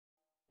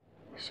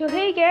So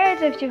hey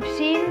guys, if you've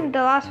seen the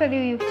last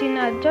video, you've seen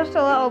just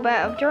a little bit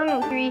of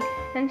Journal 3,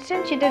 and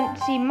since you didn't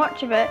see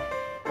much of it,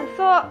 I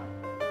thought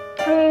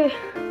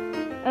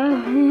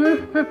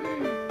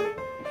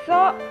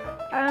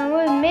I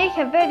would make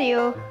a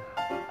video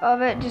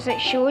of it, just like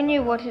showing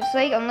you what it's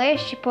like,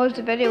 unless you pause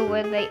the video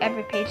when like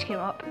every page came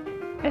up.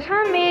 It's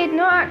handmade,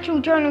 not actual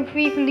Journal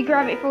 3 from the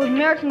Gravity Falls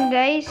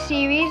merchandise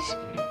series.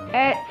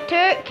 It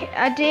took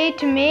a day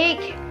to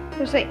make.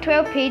 There's like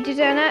 12 pages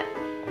in it.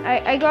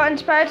 I got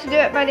inspired to do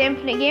it by the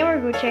Infinite Gamer.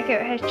 Go check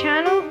out his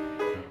channel.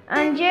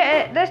 And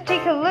yeah, let's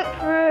take a look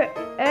through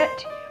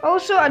it.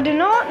 Also, I do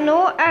not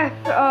know if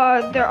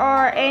there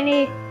are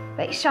any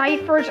like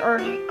ciphers or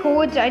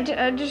codes. I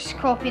just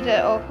copied it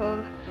off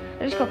of.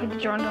 I just copied the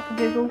drawings off of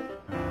Google.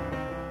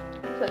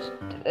 So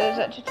is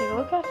that just take a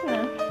look at it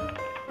now?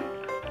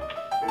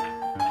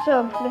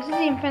 So this is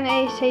the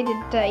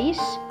infinity-sided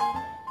dice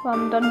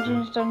from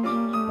Dungeons and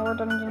More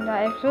Dungeons,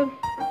 that episode.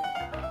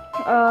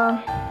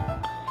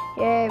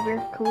 Yeah,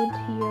 weird code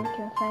here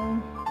kind of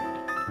thing.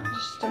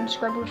 Just some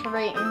scribbles for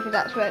writing because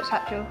that's what it's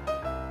actual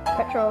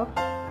picture of.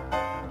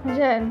 Is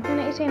it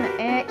infinity sign, an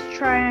X,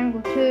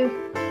 triangle, 2.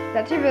 It's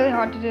actually really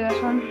hard to do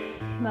this one,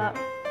 but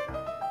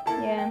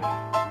yeah.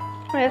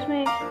 Right, let's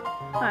move.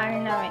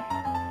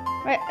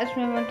 Right, let's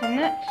move on to the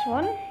next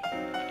one.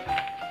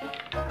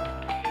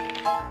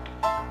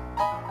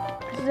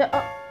 Is it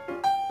up?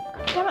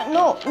 Damn it,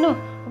 no,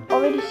 I've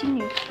already seen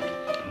you.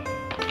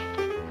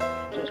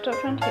 So stop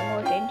trying to get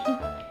more attention.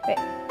 Right,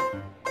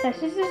 this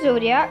is the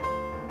zodiac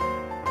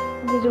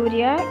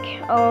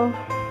of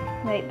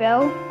like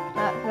Bill.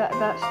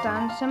 That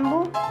stand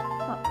symbol.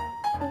 Oh,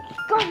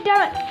 God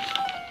damn it!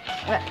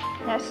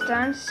 That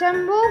stand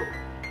symbol.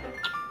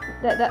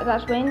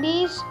 That's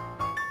Wendy's.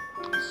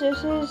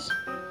 Sus's.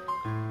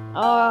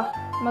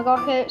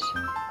 McGuckets.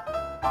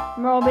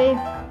 Robbie.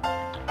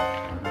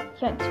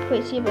 Can't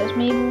quite see, but it's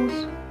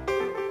Mabel's.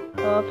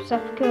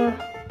 Pacifica.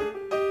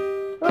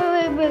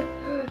 Wait.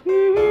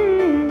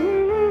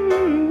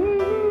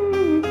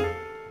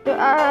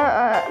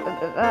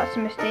 That's a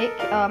mistake.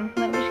 Let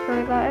me just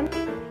correct that in.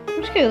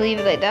 I'm just gonna leave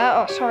it like that.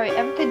 Oh, sorry,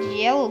 everything's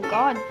yellow.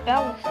 God,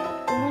 Belle,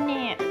 stop doing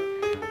it.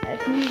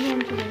 Let's move on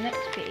to the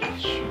next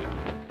page.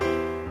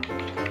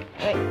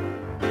 Right.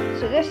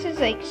 So this is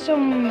like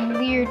some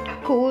weird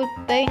code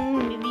thing.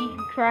 Maybe you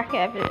can crack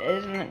it if it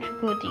is an actual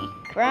code that you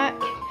can crack.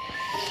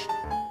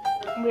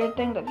 Weird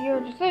thing up here,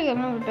 just like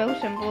another Bell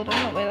symbol. I don't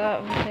know why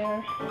that was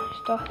there.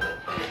 Stuff.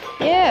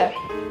 Yeah.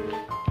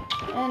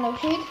 And I'll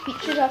show you the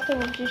features after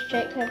we've just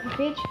checked every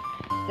page.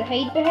 The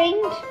hide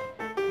behind.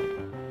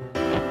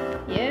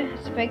 Yeah,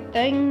 it's a big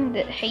thing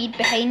that hide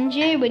behind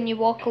you when you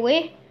walk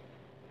away.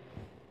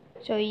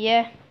 So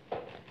yeah.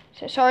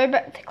 So sorry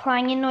about the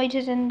clanging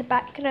noises in the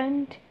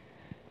background.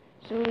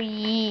 So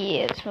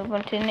yeah, let's move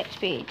on to the next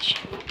page.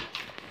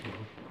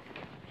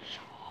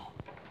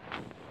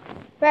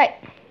 Right,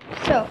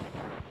 so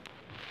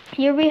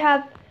here we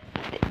have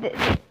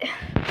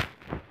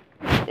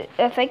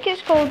I think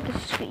it's called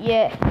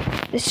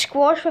the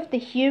squash with the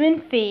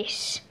human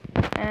face,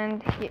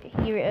 and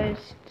here it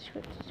is, the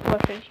squash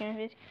with the human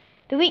face.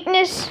 The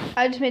weakness,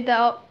 I just made that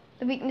up.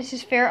 The weakness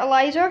is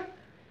fertilizer,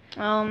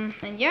 and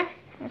yeah,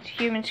 it's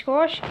human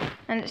squash,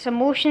 and its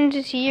emotions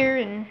is here,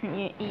 and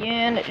yeah,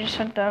 and it just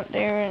had that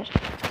there. And so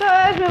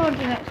let's move on to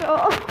the next.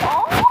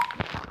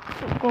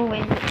 Go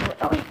away.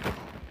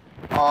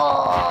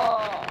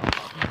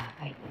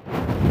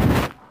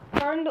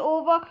 Turned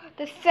over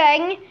the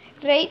thing.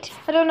 Right,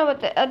 I don't know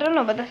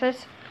what this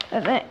is.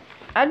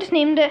 I just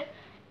named it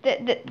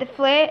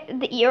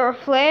the ear of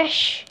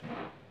flesh,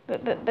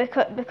 but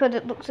because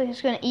it looks like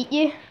it's gonna eat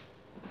you.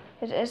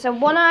 It's a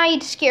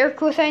one-eyed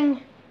scarecrow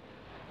thing,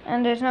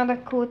 and there's another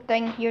code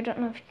thing here. Don't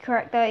know if you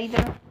correct that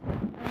either.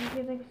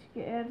 And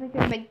there's like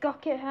a big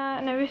Gucket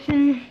hat and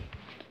everything.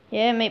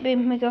 Yeah, maybe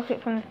my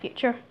Gucket from the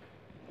future.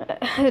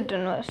 I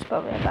don't know. It's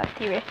probably a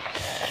bacteria.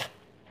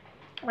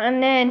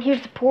 And then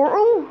here's the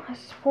portal. This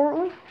is the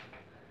portal.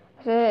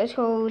 So it's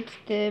called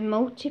the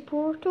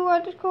multi-portal, I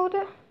just called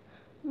it.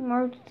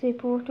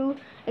 Multi-portal.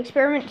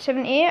 Experiment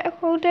 78, I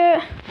called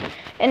it.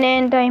 And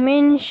then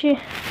dimension.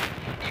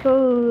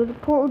 So the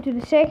portal to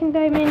the second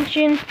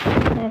dimension.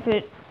 And I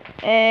put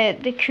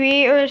the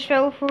creators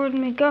fell forward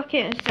in my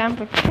Gucket and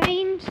Stanford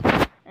Times.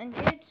 And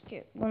yeah, just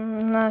get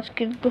one last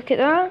good look at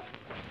that.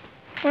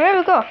 Well, there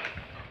we go.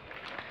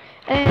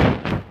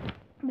 And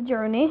the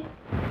journey.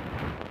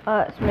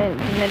 It's meant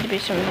to be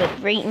some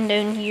like writing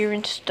down here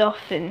and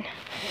stuff, and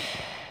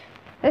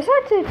this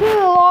actually took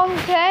a long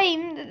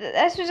time.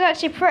 This was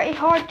actually pretty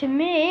hard to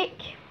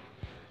make.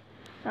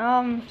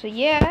 So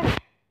yeah,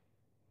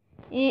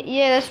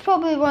 that's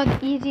probably one of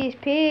the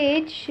easiest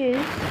pages.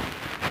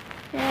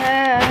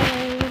 Yeah,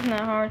 it wasn't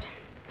that hard.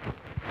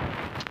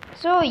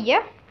 So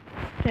yeah,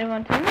 move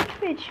on to the next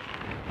page.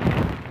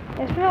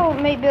 This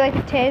might be like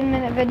a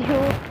 10-minute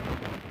video,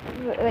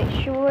 like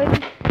showing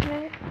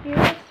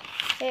viewers.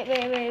 Wait,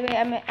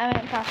 I meant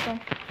past one.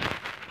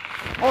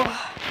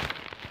 Oh.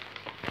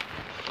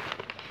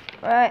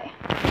 Right,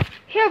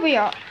 here we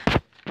are.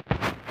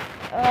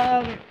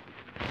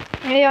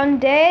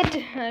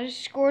 undead. I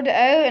just scored it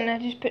out and I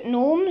just put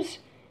gnomes.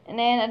 And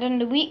then I done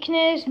the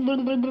weakness,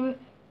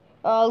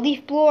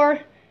 leaf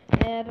blower.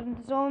 And then I done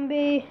the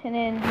zombie. And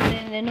then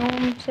the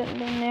gnome sitting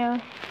down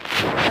there.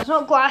 That's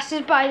not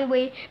glasses, by the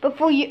way.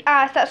 Before you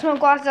ask, that's not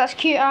glasses, that's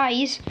cute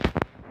eyes.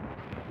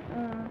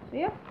 So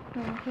yeah.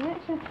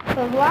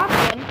 The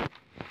last one.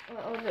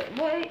 What was it?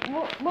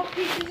 What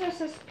page is this?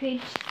 This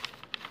page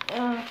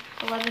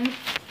 11.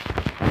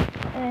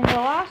 And the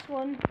last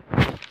one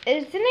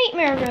is the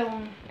Nightmare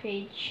Realm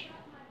page.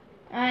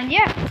 And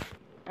yeah,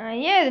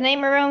 the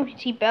Nightmare Realm, you can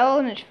see Bill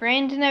and his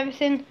friends and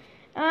everything.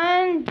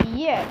 And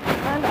yeah,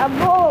 and a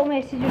little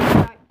message on the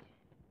back.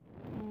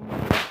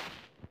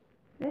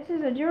 This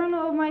is a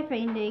journal of my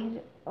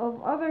findings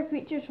of other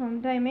creatures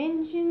from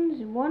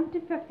dimensions 1 to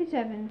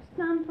 57,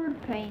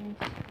 Stanford Pines.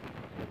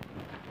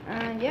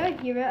 And yeah,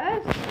 here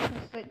it is.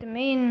 It's like the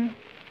main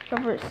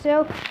cover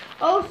itself.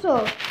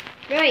 Also,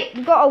 right,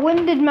 we've got a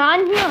wounded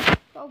man here.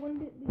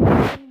 Wounded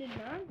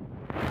man.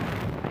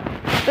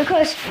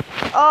 Because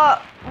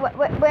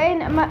when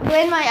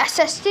my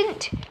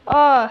assistant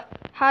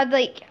had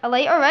like a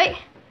lighter, right?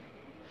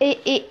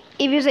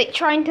 He was like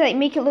trying to like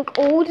make it look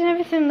old and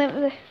everything.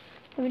 It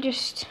was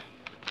just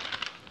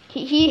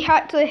he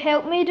had to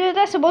help me do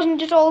this. It wasn't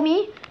just all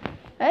me,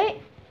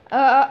 right?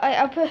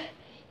 I put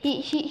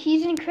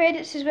he's in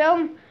credits as well.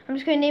 I'm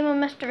just gonna name him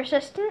Mr.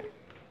 Assistant.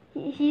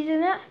 He's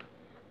in it.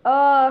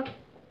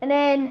 And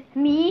then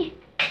me.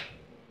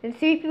 The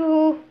 3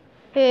 people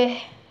who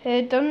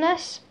had done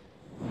this,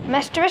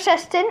 Mr.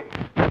 Assistant,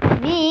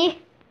 me,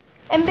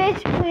 and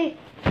basically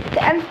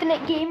the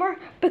Infinite Gamer,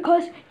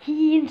 because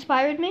he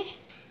inspired me.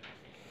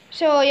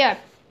 So yeah,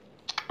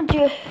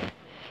 he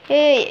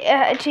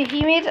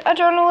made a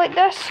journal like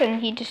this,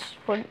 and he just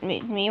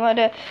made me want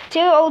to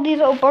take out all these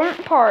little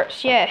burnt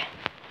parts. Yeah.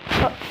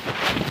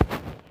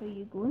 Where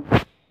you going?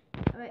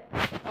 Alright,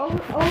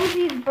 all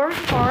these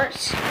burnt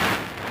parts.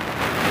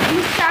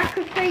 He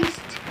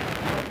sacrificed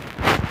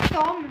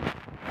some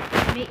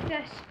to make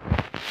this.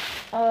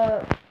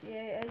 Yeah,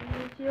 as you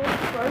see all the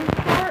burnt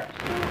parts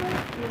over.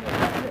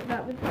 Yeah,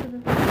 that was for the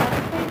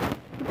sacrifice.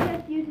 He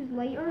just used his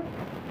lighter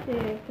to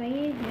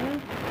thingy, to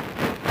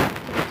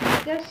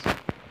make this.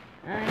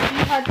 And he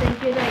had the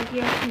good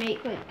idea to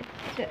make like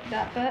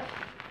that bit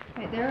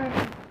right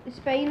there, the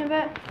spine of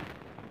it.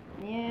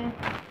 Yeah.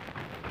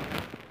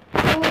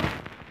 So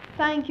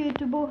thank you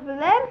to both of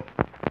them.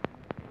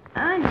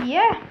 And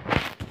yeah,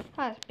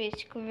 that's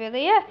basically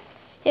really it.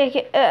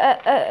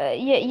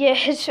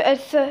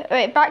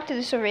 Right, back to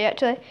the story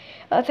actually.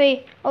 I'll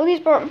say all these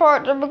burnt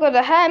parts are because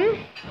of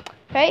him,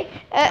 right?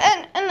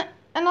 And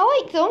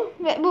I like them.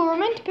 We were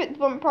meant to put the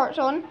burnt parts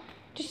on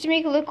just to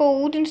make it look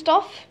old and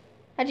stuff.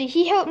 Actually,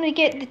 he helped me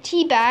get the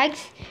tea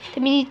bags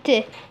that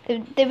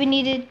we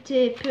needed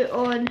to put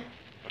on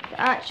the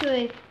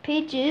actual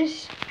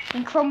pages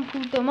and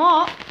crumpled them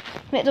up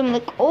to make them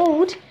look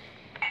old.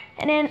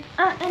 And then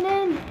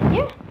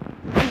yeah,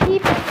 and he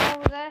put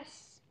all of this.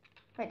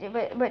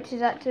 Which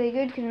is actually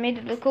good because it made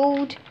it look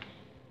old.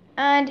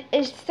 And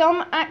his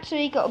thumb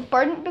actually got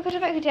burnt because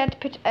of it because he had to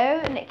put it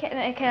out and it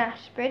kind of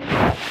spread.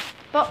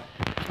 But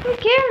who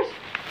cares?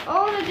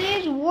 All in a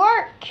day's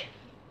work.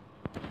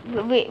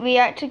 We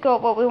actually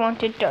got what we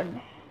wanted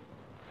done.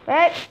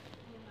 Right?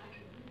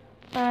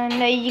 And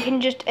now you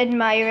can just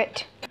admire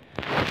it.